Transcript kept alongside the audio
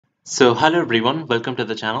So hello everyone, welcome to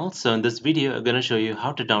the channel. So in this video, I'm going to show you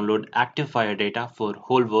how to download active fire data for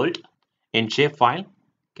whole world in shapefile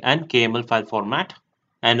and KML file format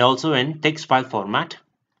and also in text file format.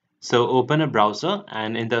 So open a browser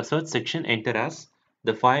and in the search section enter as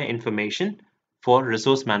the fire information for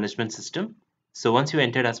resource management system. So once you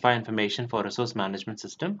entered as fire information for resource management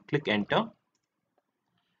system, click enter.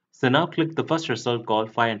 So now click the first result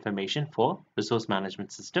called fire information for resource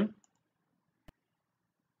management system.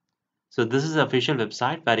 So this is the official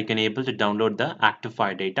website where you can able to download the active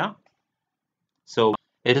fire data. So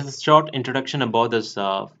it is a short introduction about this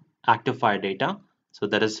active fire data. So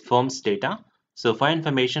that is firm's data. So fire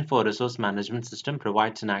information for resource management system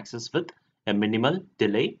provides an access with a minimal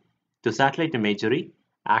delay to satellite imagery,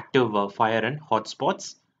 active fire and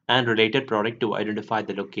hotspots, and related product to identify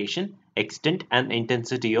the location, extent, and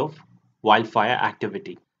intensity of wildfire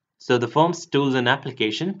activity. So the firm's tools and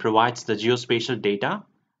application provides the geospatial data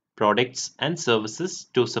products and services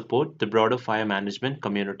to support the broader fire management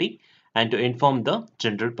community and to inform the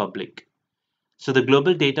general public. So the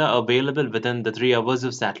global data are available within the 3 hours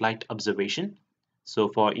of satellite observation. So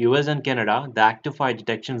for US and Canada, the active fire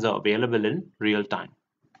detections are available in real time.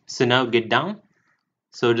 So now get down.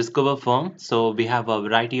 So discover firm. So we have a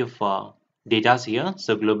variety of data here.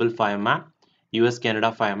 So global fire map, US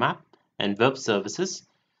Canada fire map, and web services.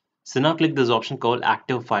 So now click this option called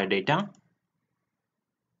active fire data.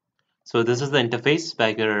 So this is the interface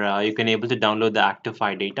where you can able to download the active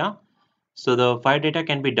fire data. So the fire data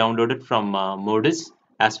can be downloaded from Modis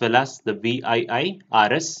as well as the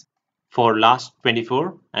VIIRS for last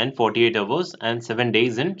 24 and 48 hours and 7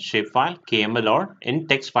 days in shapefile, KML or in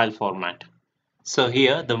text file format. So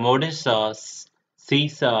here the Modis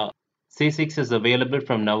C6 is available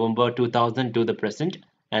from November 2000 to the present,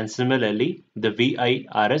 and similarly the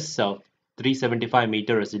VIRS 375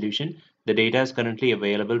 meter resolution, the data is currently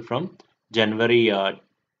available from January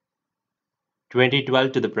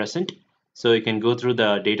 2012 to the present. So you can go through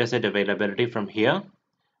the dataset availability from here,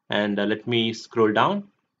 and let me scroll down.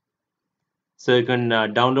 So you can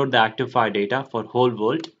download the active fire data for whole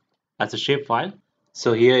world as a shapefile.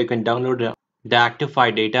 So here you can download the active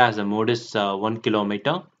fire data as a MODIS 1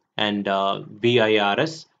 kilometer and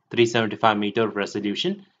VIRS 375 meter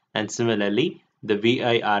resolution, and similarly the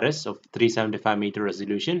VIRS of 375 meter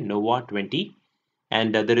resolution NOVA 20,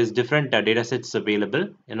 and there is different data sets available,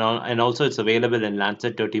 and also it's available in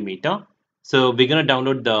Landsat 30 meter. So we're going to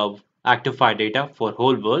download the active fire data for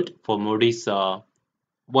whole world for MODIS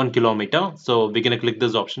 1 kilometer. So we're going to click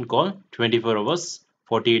this option called 24 hours,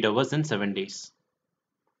 48 hours, and 7 days.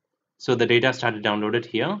 So the data started downloaded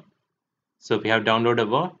here. So we have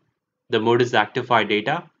downloaded the MODIS active fire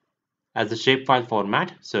data as a shapefile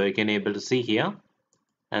format. So you can able to see here,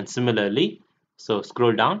 and similarly, so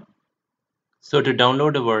scroll down. So to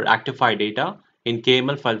download our active fire data in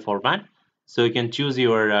KML file format, so you can choose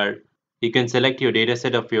your, you can select your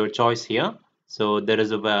dataset of your choice here. So there is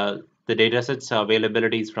the datasets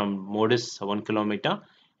availability is from MODIS 1 kilometer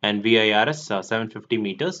and VIRS 750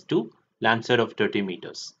 meters to Landsat of 30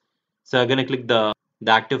 meters. So I'm going to click the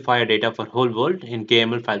active fire data for whole world in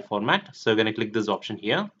KML file format. So I'm going to click this option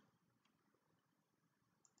here.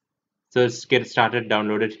 So let's get started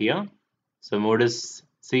downloaded here. So MODIS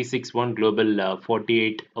C61 global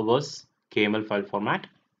 48 hours KML file format.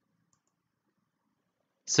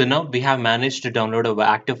 So now we have managed to download our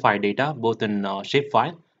active file data both in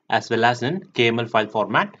shapefile as well as in KML file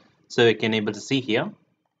format. So you can able to see here.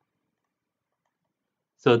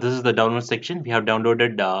 So this is the download section. We have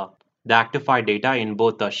downloaded the active file data in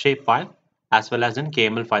both the shapefile as well as in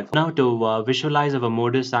KML file. Now to visualize our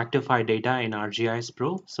MODIS active file data in ArcGIS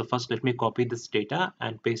Pro. So first let me copy this data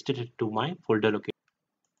and paste it to my folder location.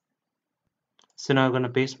 So now I'm going to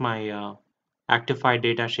paste my active file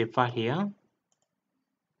data shapefile here.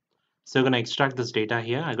 So I'm going to extract this data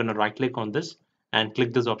here. I'm going to right click on this and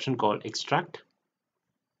click this option called extract.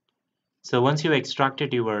 So once you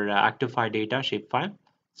extracted your active file data shapefile,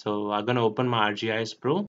 so I'm going to open my ArcGIS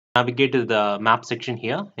Pro. Navigate to the map section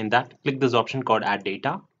here. In that, click this option called add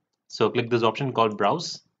data. So click this option called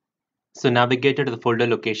browse. So navigate to the folder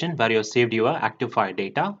location where you have saved your active file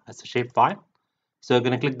data as a shapefile. So I'm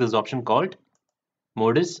going to click this option called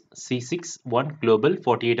MODIS C61 global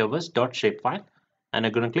 48 hours .shapefile, and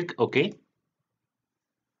I'm going to click OK.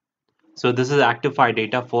 So this is active file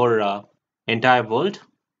data for entire world.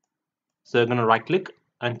 So I'm going to right click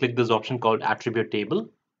and click this option called attribute table.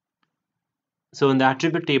 So in the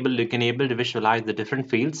attribute table, you can able to visualize the different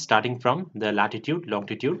fields starting from the latitude,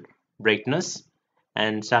 longitude, brightness,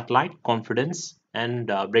 and satellite, confidence, and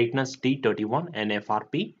brightness T31 and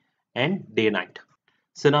FRP, and day night.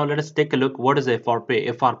 So now let us take a look what is FRP.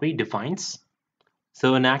 FRP defines.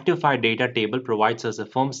 So an active fire data table provides us a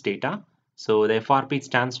firm's data. So the FRP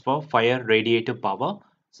stands for fire radiative power.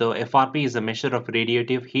 So FRP is a measure of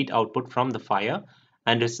radiative heat output from the fire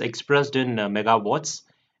and is expressed in megawatts.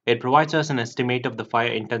 It provides us an estimate of the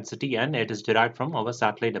fire intensity and it is derived from our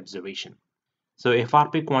satellite observation. So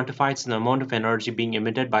FRP quantifies the amount of energy being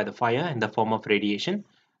emitted by the fire in the form of radiation.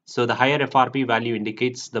 So the higher FRP value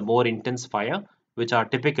indicates the more intense fire, which are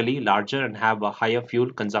typically larger and have a higher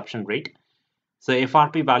fuel consumption rate. So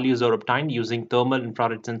FRP values are obtained using thermal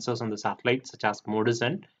infrared sensors on the satellite such as MODIS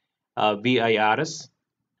and VIRS.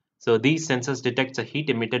 So these sensors detect the heat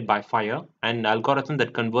emitted by fire and an algorithm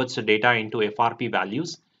that converts the data into FRP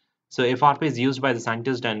values. So FRP is used by the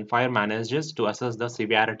scientists and fire managers to assess the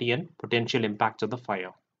severity and potential impacts of the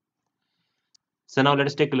fire. So now let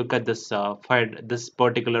us take a look at this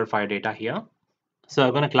particular fire data here. So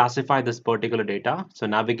I'm going to classify this particular data. So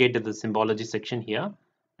navigate to the symbology section here,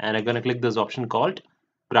 and I'm going to click this option called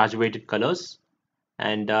graduated colors,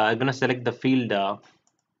 and I'm going to select the field.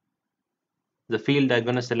 The field I'm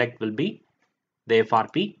going to select will be the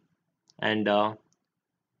FRP, and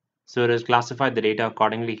so it has classified the data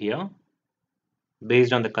accordingly here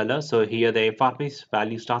based on the color. So here the FRP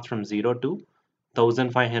value starts from 0 to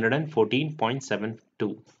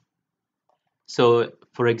 1514.72. So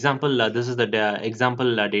for example, this is the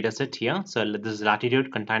example data set here. So this is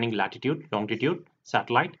latitude containing latitude, longitude,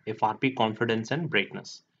 satellite, FRP, confidence, and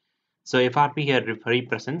brightness. So FRP here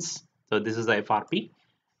represents, so this is the FRP,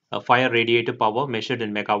 a fire radiative power measured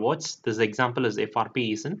in megawatts. This example is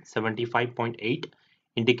FRP is in 75.8,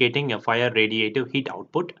 indicating a fire radiative heat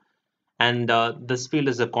output. And this field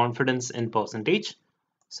is a confidence in percentage.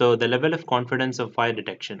 So the level of confidence of fire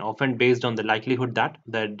detection, often based on the likelihood that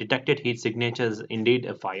the detected heat signature is indeed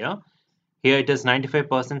a fire. Here it is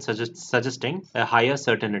 95% suggesting a higher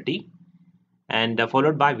certainty. And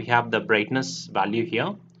followed by we have the brightness value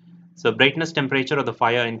here. So brightness temperature of the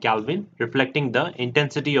fire in Kelvin reflecting the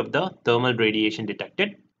intensity of the thermal radiation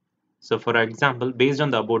detected. So for example, based on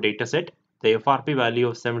the above dataset, the FRP value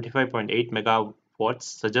of 75.8 megawatts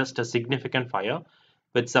suggests a significant fire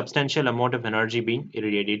with substantial amount of energy being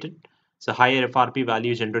irradiated. So higher FRP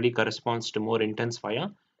value generally corresponds to more intense fire,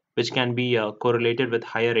 which can be correlated with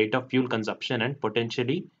higher rate of fuel consumption and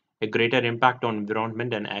potentially a greater impact on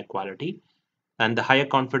environment and air quality. And the higher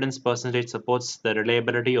confidence percentage supports the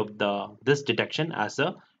reliability of this detection as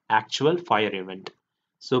a actual fire event.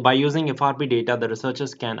 So by using FRP data, the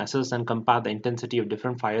researchers can assess and compare the intensity of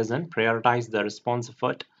different fires and prioritize the response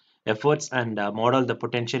efforts and model the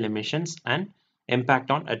potential emissions and impact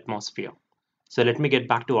on atmosphere. So let me get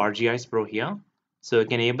back to ArcGIS Pro here. So you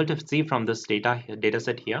can able to see from this data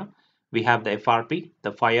set here, we have the FRP,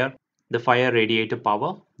 the fire radiative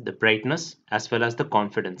power, the brightness, as well as the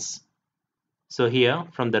confidence. So here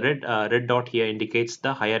from the red dot here indicates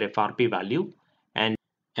the higher FRP value, and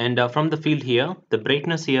from the field here, the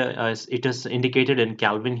brightness here it is indicated in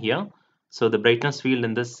Kelvin here. So the brightness field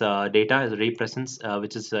in this data is represents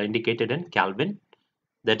which is indicated in Kelvin.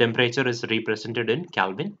 The temperature is represented in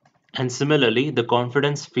Kelvin. And similarly, the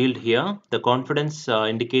confidence field here, the confidence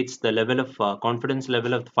indicates the level of confidence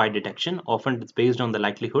level of the fire detection. Often it's based on the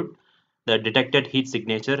likelihood the detected heat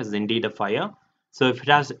signature is indeed a fire. So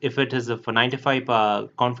if it is a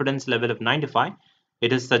 95 confidence level of 95,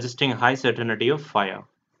 it is suggesting a high certainty of fire.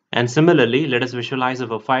 And similarly, let us visualize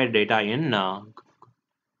our fire data in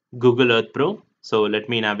Google Earth Pro. So let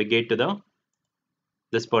me navigate to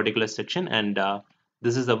this particular section, and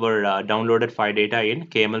this is our downloaded file data in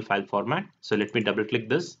KML file format. So let me double click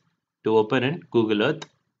this to open in Google Earth.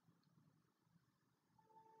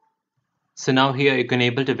 So now here you can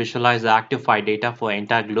able to visualize the active fire data for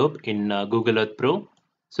entire globe in Google Earth Pro.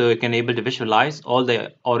 So you can able to visualize all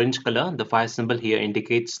the orange color, the fire symbol here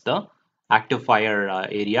indicates the active fire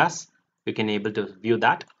areas. You can able to view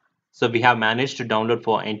that. So we have managed to download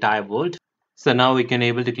for entire world. So now we can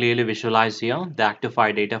able to clearly visualize here the active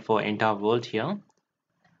fire data for entire world here.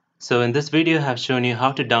 So in this video I have shown you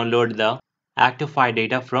how to download the active fire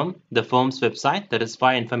data from the firm's website, that is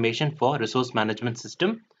Fire Information for Resource Management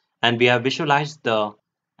System, and we have visualized the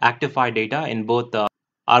active fire data in both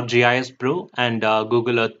ArcGIS Pro and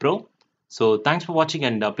Google Earth Pro. So thanks for watching,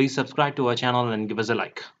 and please subscribe to our channel and give us a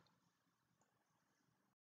like.